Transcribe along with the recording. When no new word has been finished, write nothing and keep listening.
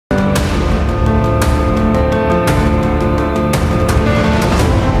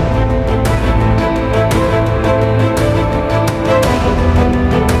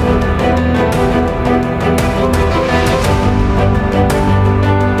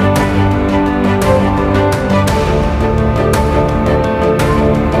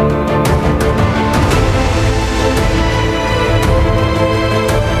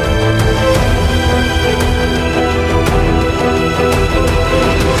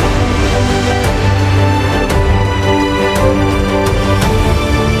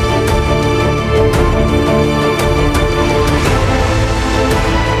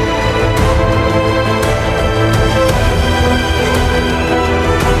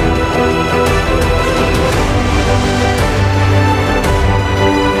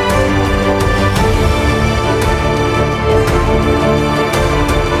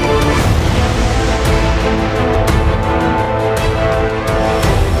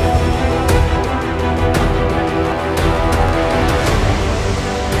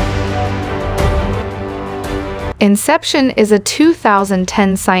Inception is a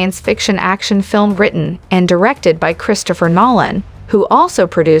 2010 science fiction action film written and directed by Christopher Nolan, who also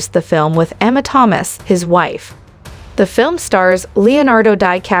produced the film with Emma Thomas, his wife. The film stars Leonardo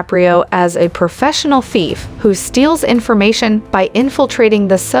DiCaprio as a professional thief who steals information by infiltrating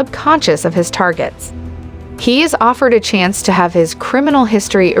the subconscious of his targets. He is offered a chance to have his criminal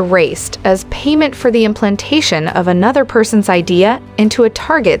history erased as payment for the implantation of another person's idea into a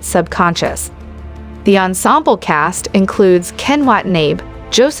target's subconscious. The ensemble cast includes Ken Watanabe,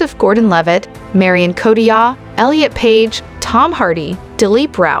 Joseph Gordon-Levitt, Marion Cotillard, Elliot Page, Tom Hardy,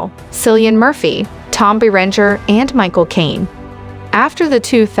 Dileep Rao, Cillian Murphy, Tom Berenger, and Michael Caine. After the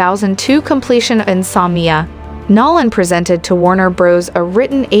 2002 completion of Insomnia, Nolan presented to Warner Bros. A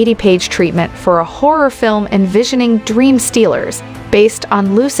written 80-page treatment for a horror film envisioning dream stealers based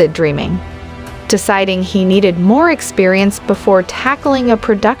on lucid dreaming. Deciding he needed more experience before tackling a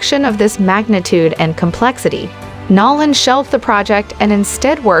production of this magnitude and complexity, Nolan shelved the project and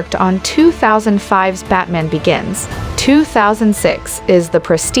instead worked on 2005's Batman Begins. 2006 is The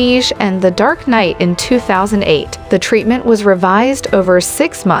Prestige, and The Dark Knight in 2008. The treatment was revised over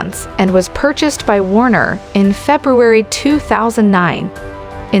 6 months and was purchased by Warner in February 2009.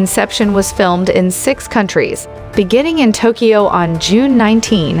 Inception was filmed in 6 countries, beginning in Tokyo on June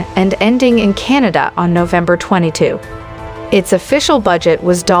 19 and ending in Canada on November 22. Its official budget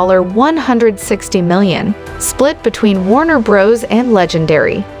was $160 million, split between Warner Bros. And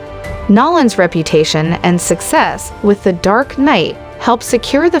Legendary. Nolan's reputation and success with The Dark Knight helped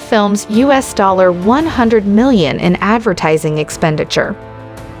secure the film's $100 million in advertising expenditure.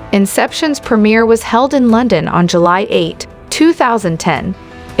 Inception's premiere was held in London on July 8, 2010.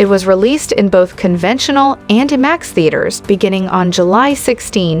 It was released in both conventional and IMAX theaters beginning on July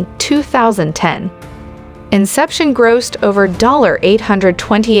 16, 2010. Inception grossed over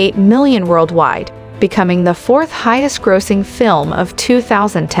 $828 million worldwide, becoming the 4th highest-grossing film of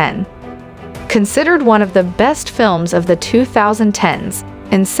 2010. Considered one of the best films of the 2010s,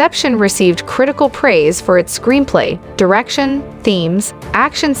 Inception received critical praise for its screenplay, direction, themes,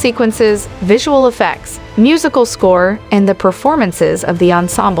 action sequences, visual effects, musical score, and the performances of the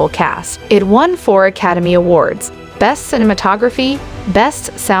ensemble cast. It won 4 Academy Awards: Best Cinematography,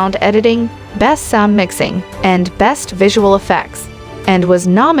 Best Sound Editing, Best Sound Mixing, and Best Visual Effects, and was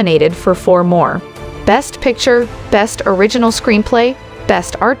nominated for 4 more: Best Picture, Best Original Screenplay,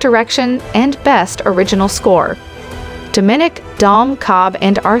 Best Art Direction, and Best Original Score. Dominic, Dom, Cobb,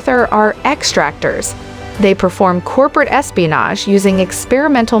 and Arthur are extractors. They perform corporate espionage using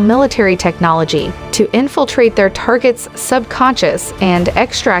experimental military technology to infiltrate their target's subconscious and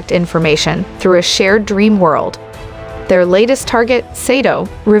extract information through a shared dream world. Their latest target, Sato,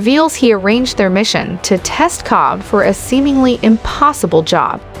 reveals he arranged their mission to test Cobb for a seemingly impossible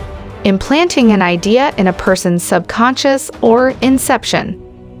job: implanting an idea in a person's subconscious, or inception.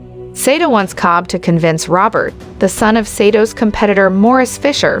 Sato wants Cobb to convince Robert, the son of Sato's competitor Morris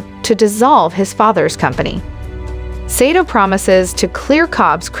Fisher, to dissolve his father's company. Sato promises to clear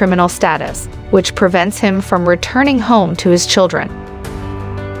Cobb's criminal status, which prevents him from returning home to his children.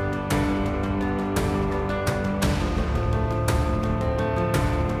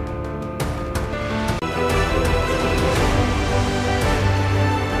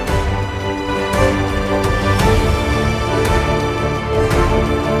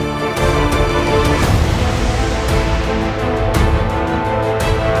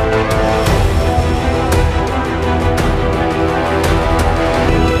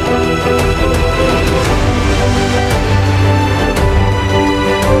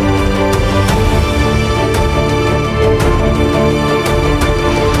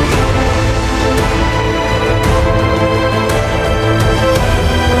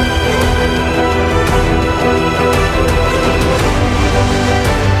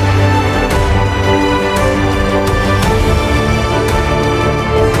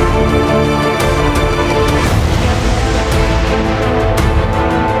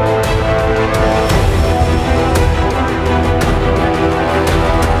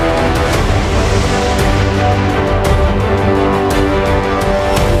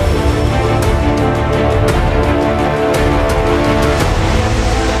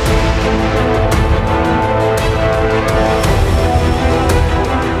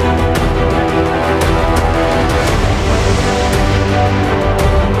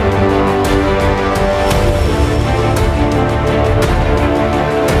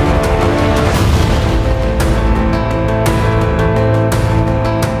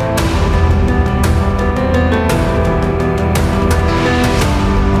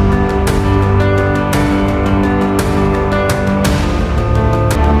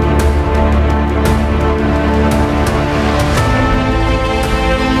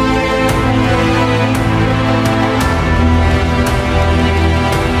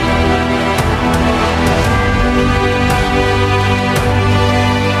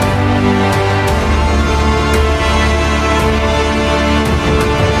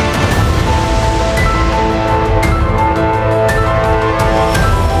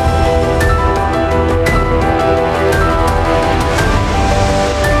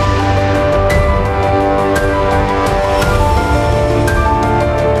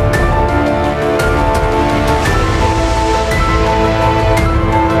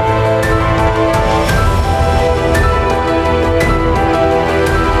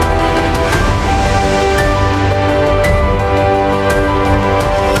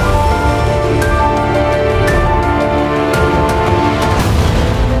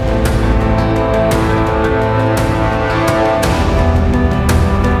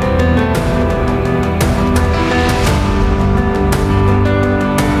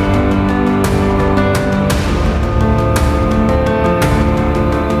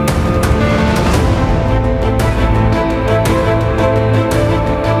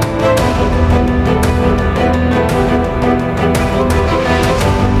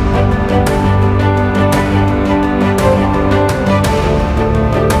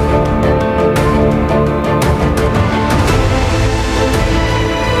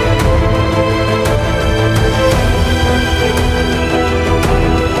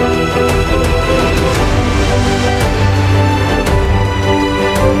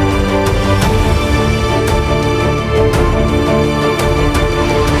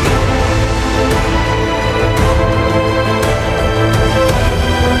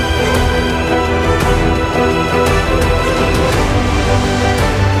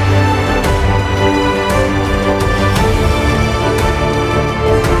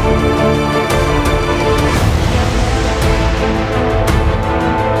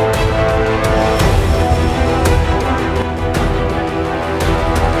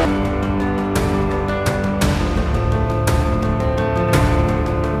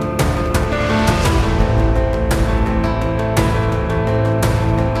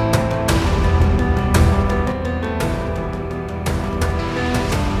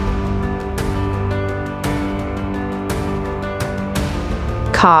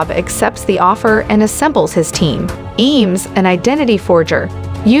 Cobb accepts the offer and assembles his team. Eames, an identity forger.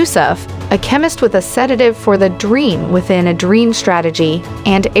 Yusuf, a chemist with a sedative for the dream within a dream strategy.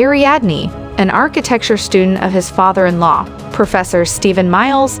 And Ariadne, an architecture student of his father-in-law, Professor Stephen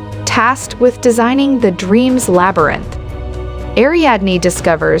Miles, tasked with designing the dream's labyrinth. Ariadne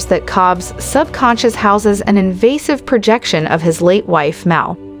discovers that Cobb's subconscious houses an invasive projection of his late wife,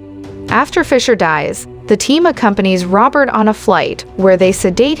 Mal. After Fisher dies, the team accompanies Robert on a flight where they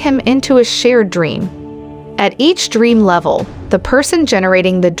sedate him into a shared dream. At each dream level, the person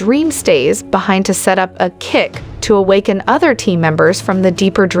generating the dream stays behind to set up a kick to awaken other team members from the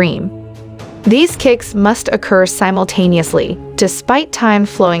deeper dream. These kicks must occur simultaneously, despite time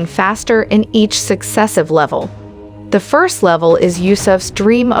flowing faster in each successive level. The first level is Yusuf's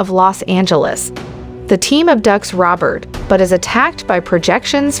dream of Los Angeles. The team abducts Robert, but is attacked by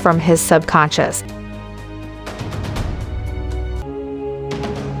projections from his subconscious.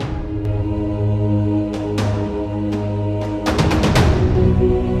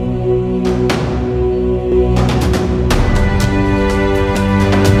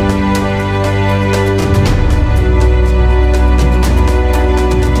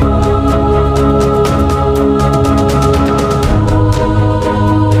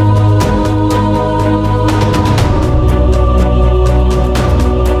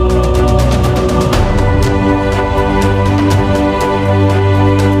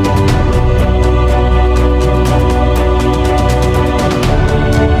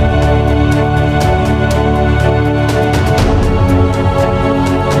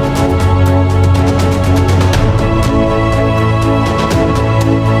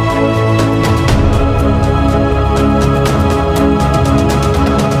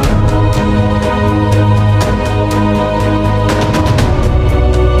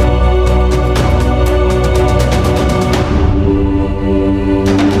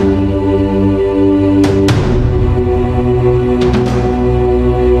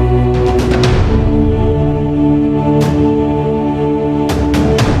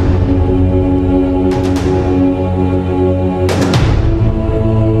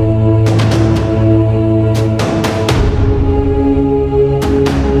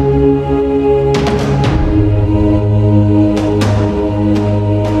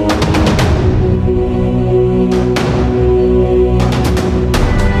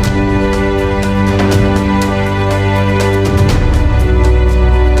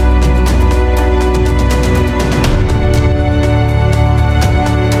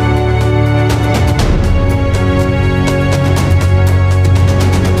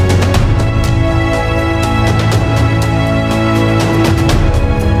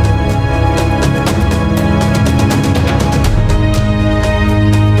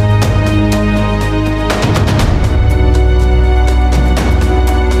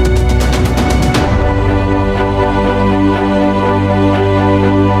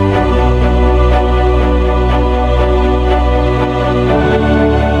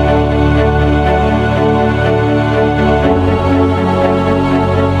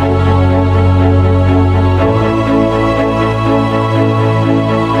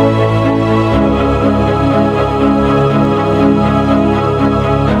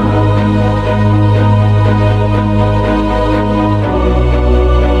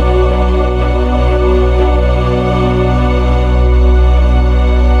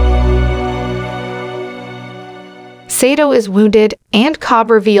 Sato is wounded, and Cobb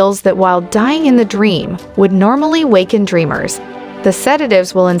reveals that while dying in the dream would normally waken dreamers, the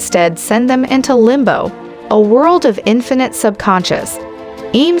sedatives will instead send them into limbo, a world of infinite subconscious.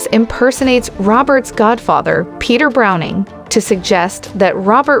 Eames impersonates Robert's godfather, Peter Browning, to suggest that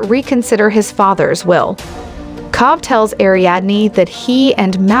Robert reconsider his father's will. Cobb tells Ariadne that he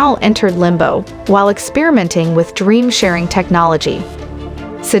and Mal entered limbo while experimenting with dream-sharing technology.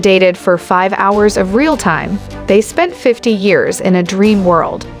 Sedated for 5 hours of real time, they spent 50 years in a dream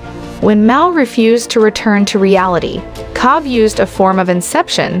world. When Mal refused to return to reality, Cobb used a form of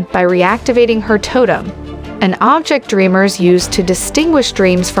Inception by reactivating her totem, an object dreamers use to distinguish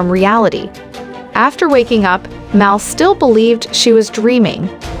dreams from reality. After waking up, Mal still believed she was dreaming.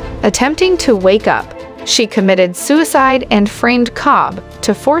 Attempting to wake up, she committed suicide and framed Cobb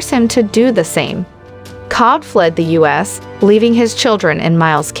to force him to do the same. Cobb fled the U.S., leaving his children in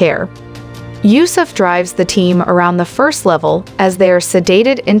Miles' care. Yusuf drives the team around the first level as they are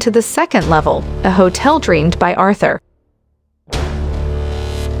sedated into the second level, a hotel dreamed by Arthur.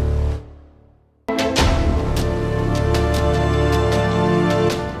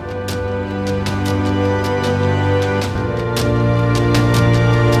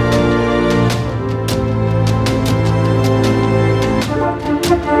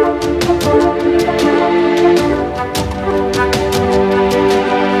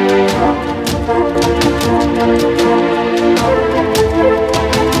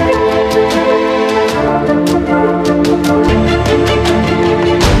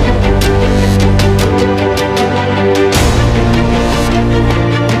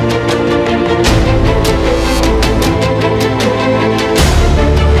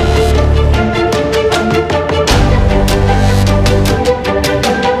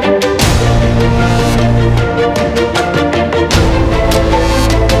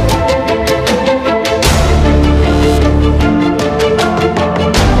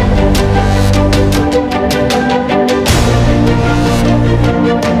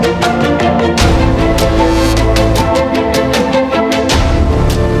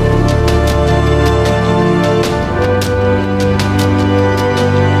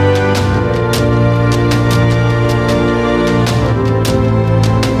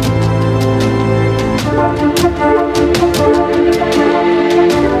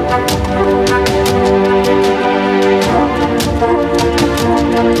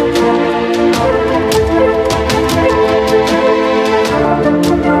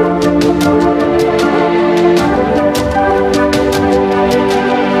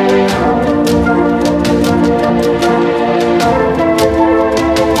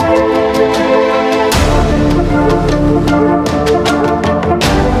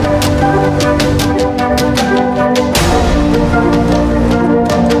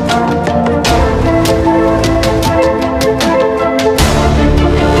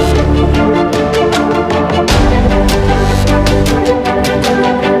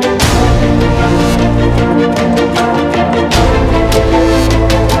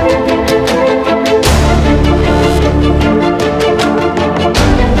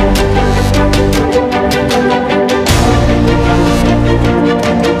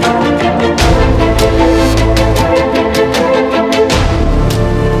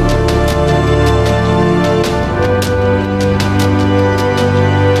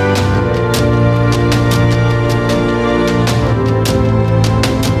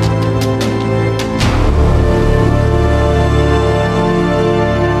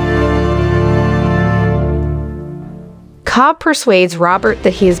 persuades Robert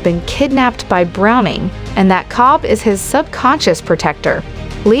that he has been kidnapped by Browning and that Cobb is his subconscious protector,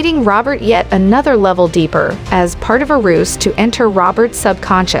 leading Robert yet another level deeper as part of a ruse to enter Robert's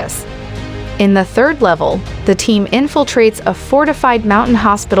subconscious. In the third level, the team infiltrates a fortified mountain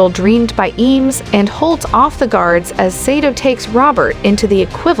hospital dreamed by Eames and holds off the guards as Sato takes Robert into the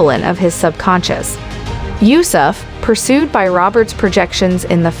equivalent of his subconscious. Yusuf, pursued by Robert's projections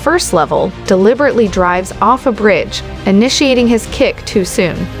in the first level, deliberately drives off a bridge, initiating his kick too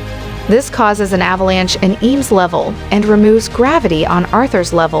soon. This causes an avalanche in Eames' level and removes gravity on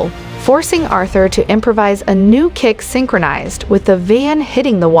Arthur's level, forcing Arthur to improvise a new kick synchronized with the van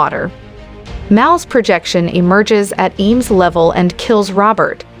hitting the water. Mal's projection emerges at Eames' level and kills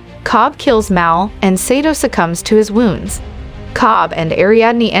Robert. Cobb kills Mal, and Sato succumbs to his wounds. Cobb and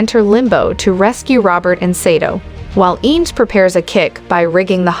Ariadne enter Limbo to rescue Robert and Sato. While Eames prepares a kick by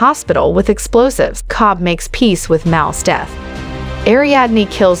rigging the hospital with explosives, Cobb makes peace with Mal's death. Ariadne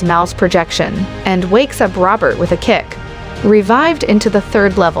kills Mal's projection and wakes up Robert with a kick. Revived into the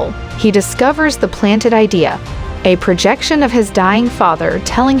third level, he discovers the planted idea, a projection of his dying father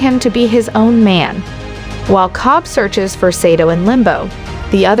telling him to be his own man. While Cobb searches for Sato in Limbo,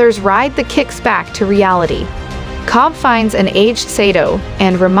 the others ride the kicks back to reality. Cobb finds an aged Sato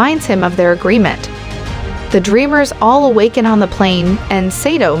and reminds him of their agreement. The dreamers all awaken on the plane, and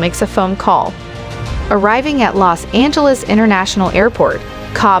Sato makes a phone call. Arriving at Los Angeles International Airport,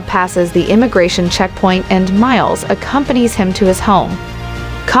 Cobb passes the immigration checkpoint and Miles accompanies him to his home.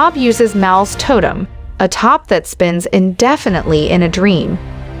 Cobb uses Mal's totem, a top that spins indefinitely in a dream,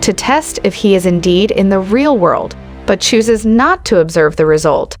 to test if he is indeed in the real world, but chooses not to observe the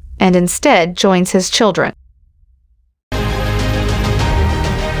result, and instead joins his children.